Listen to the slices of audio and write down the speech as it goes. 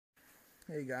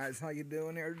Hey guys, how you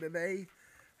doing there today?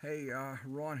 Hey,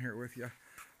 Ron here with you.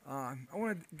 I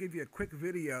want to give you a quick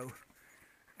video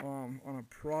on a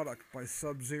product by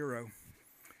Sub-Zero,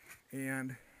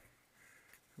 and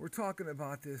we're talking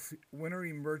about this winter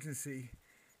emergency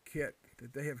kit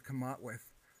that they have come out with.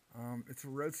 It's a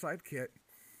roadside kit,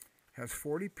 has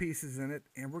 40 pieces in it,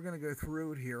 and we're going to go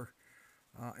through it here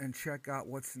and check out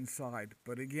what's inside.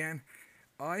 But again,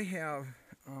 I have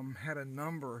had a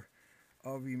number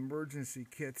of emergency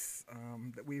kits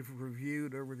that we've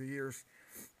reviewed over the years.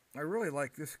 I really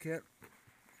like this kit,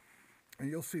 and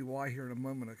you'll see why here in a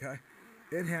moment, okay?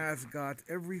 It has got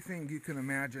everything you can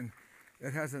imagine.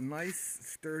 It has a nice,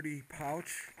 sturdy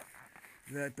pouch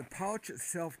that the pouch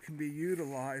itself can be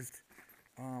utilized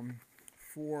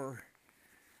for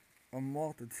a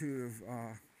multitude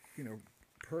of,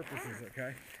 purposes,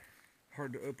 okay?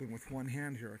 Hard to open with one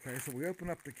hand here, okay? So we open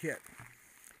up the kit,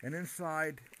 and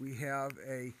inside we have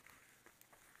a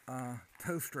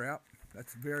toe strap.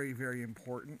 That's very, very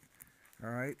important.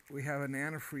 All right, we have an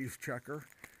antifreeze checker.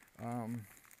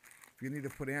 If you need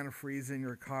to put antifreeze in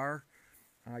your car,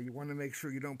 you want to make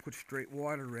sure you don't put straight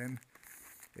water in.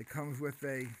 It comes with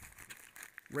a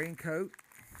raincoat,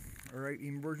 all right,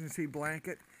 emergency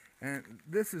blanket, and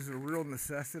this is a real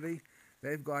necessity.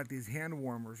 They've got these hand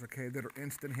warmers, okay, that are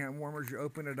instant hand warmers. You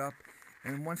open it up,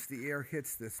 and once the air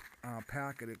hits this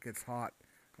packet, it gets hot,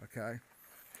 okay?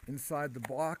 Inside the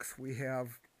box, we have,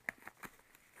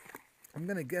 I'm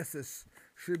going to guess this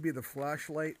should be the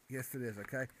flashlight. Yes, it is,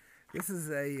 okay? This is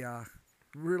a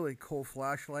really cool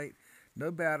flashlight.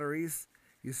 No batteries.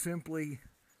 You simply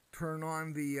turn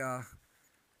on the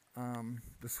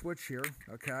switch here,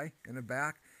 okay, in the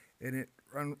back, and it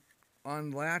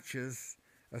unlatches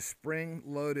a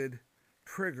spring-loaded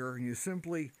trigger, and you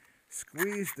simply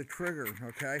squeeze the trigger,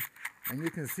 okay, and you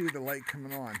can see the light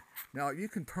coming on. Now, you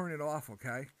can turn it off,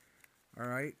 okay, all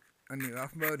right, on the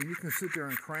off mode, and you can sit there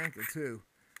and crank it too,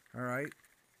 all right,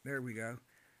 there we go.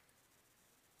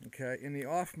 Okay, in the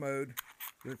off mode,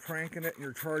 you're cranking it and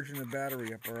you're charging the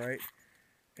battery up, all right,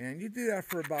 and you do that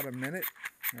for about a minute,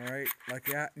 all right, like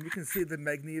that, and you can see the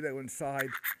magneto inside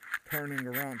turning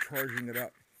around, charging it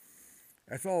up.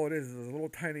 That's all it is a little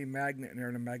tiny magnet in there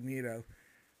and a magneto.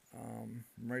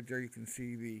 Right there you can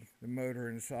see the motor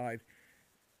inside.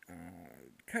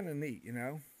 Kind of neat, you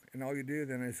know. And all you do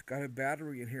then is got a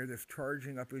battery in here that's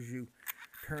charging up as you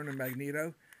turn the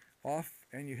magneto off,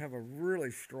 and you have a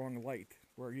really strong light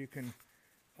where you can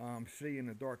see in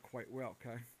the dark quite well,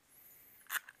 okay?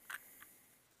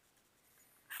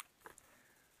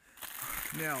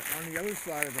 Now, on the other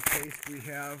side of the case, we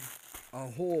have a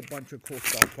whole bunch of cool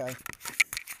stuff, okay?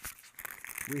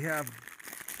 We have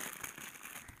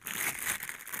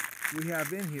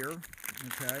in here,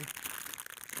 okay,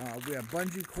 we have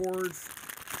bungee cords,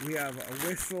 we have a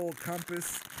whistle,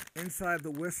 compass. Inside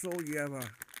the whistle, you have a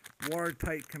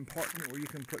watertight compartment where you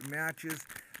can put matches.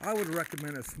 I would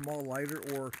recommend a small lighter,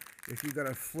 or if you got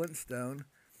a Flintstone,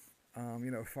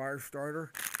 fire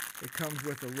starter. It comes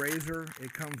with a razor.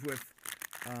 It comes with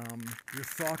your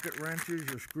socket wrenches,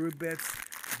 your screw bits,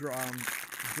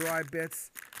 dry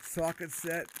bits, socket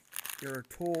set, your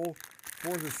tool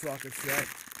for the socket set.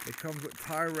 It comes with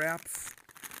tie wraps.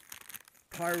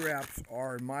 Tie wraps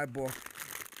are, in my book,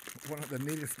 one of the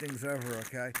neatest things ever,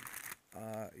 okay?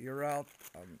 You're out.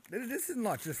 This is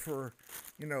not just for,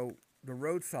 the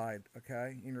roadside,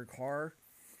 okay, in your car.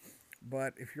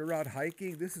 But if you're out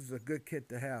hiking, this is a good kit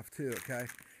to have, too, okay?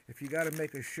 If you got to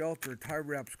make a shelter, tie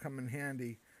wraps come in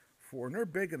handy for, and they're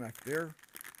big enough. They're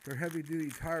heavy-duty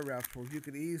tie wraps where you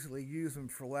could easily use them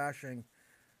for lashing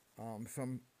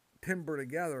some timber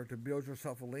together to build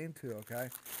yourself a lean-to, okay?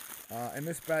 In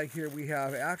this bag here, we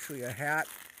have actually a hat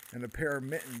and a pair of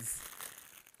mittens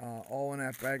all in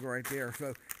that bag right there.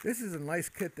 So this is a nice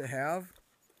kit to have.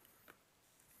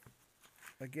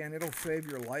 Again, it'll save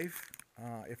your life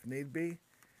if need be.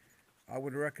 I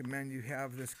would recommend you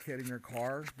have this kit in your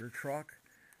car, your truck.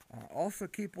 Also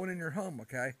keep one in your home,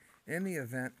 okay? In the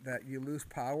event that you lose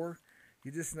power,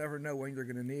 you just never know when you're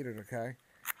going to need it, okay?